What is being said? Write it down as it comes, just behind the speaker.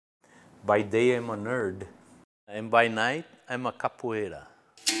By day I'm a nerd, and by night I'm a capoeira.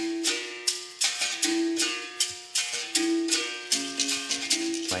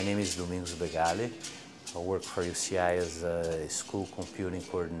 My name is Domingos Begalli. I work for UCI as a school computing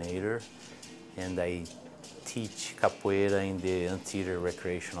coordinator, and I teach capoeira in the Anterior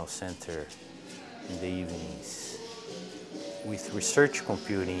Recreational Center in the evenings. With research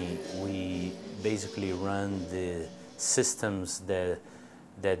computing, we basically run the systems that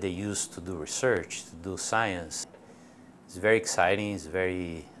they use to do research, to do science. It's very exciting.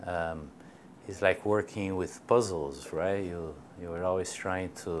 It's like working with puzzles, right? You're always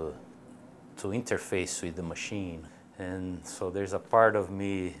trying to interface with the machine, and so there's a part of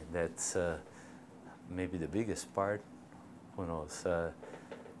me that's maybe the biggest part. Who knows?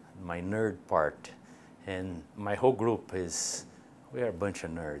 My nerd part, and my whole group we are a bunch of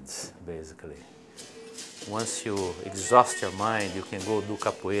nerds, basically. Once you exhaust your mind, you can go do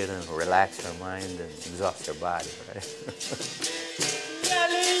capoeira and relax your mind and exhaust your body, right?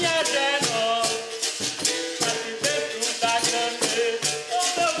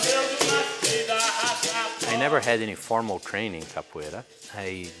 I never had any formal training in capoeira.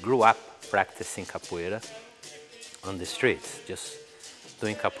 I grew up practicing capoeira on the streets, just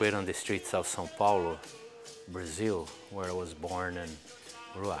doing capoeira on the streets of São Paulo, Brazil, where I was born and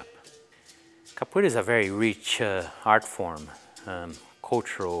grew up. Capoeira is a very rich art form,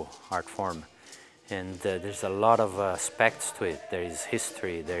 cultural art form, and there's a lot of aspects to it. There is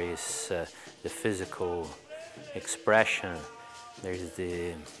history, there is the physical expression, there is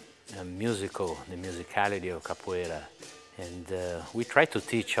the musicality of capoeira, and we try to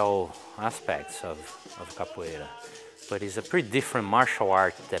teach all aspects of capoeira. But it's a pretty different martial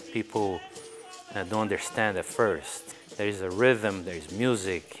art that people don't understand at first. There is a rhythm, there is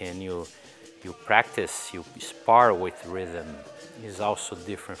music, and you practice, you spar with rhythm. It's also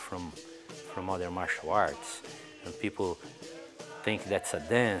different from other martial arts. And people think that's a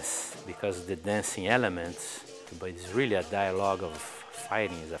dance because of the dancing elements, but it's really a dialogue of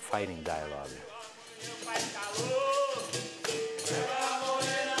fighting, it's a fighting dialogue.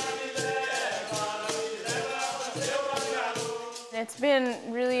 It's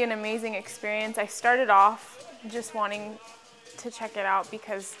been really an amazing experience. I started off just wanting to check it out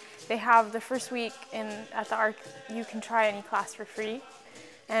because they have the first week at the Arc, you can try any class for free.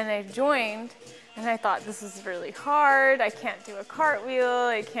 And I joined and I thought, this is really hard. I can't do a cartwheel,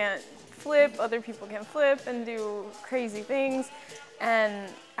 I can't flip, other people can flip and do crazy things.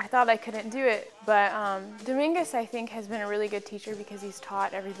 And I thought I couldn't do it. But Domingos, I think, has been a really good teacher because he's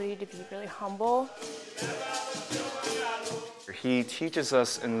taught everybody to be really humble. He teaches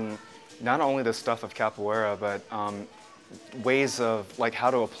us in not only the stuff of capoeira, but ways of like how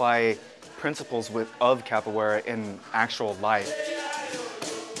to apply principles of capoeira in actual life.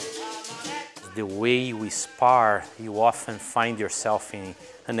 The way we spar, you often find yourself in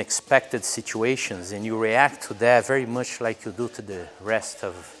unexpected situations and you react to that very much like you do to the rest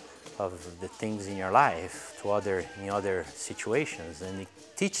of the things in your life, in other situations, and it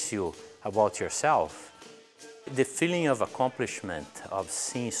teaches you about yourself. The feeling of accomplishment, of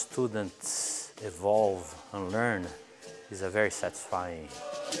seeing students evolve and learn, is a very satisfying.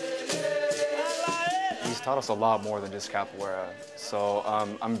 He's taught us a lot more than just capoeira, so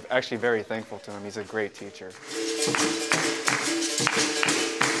I'm actually very thankful to him. He's a great teacher.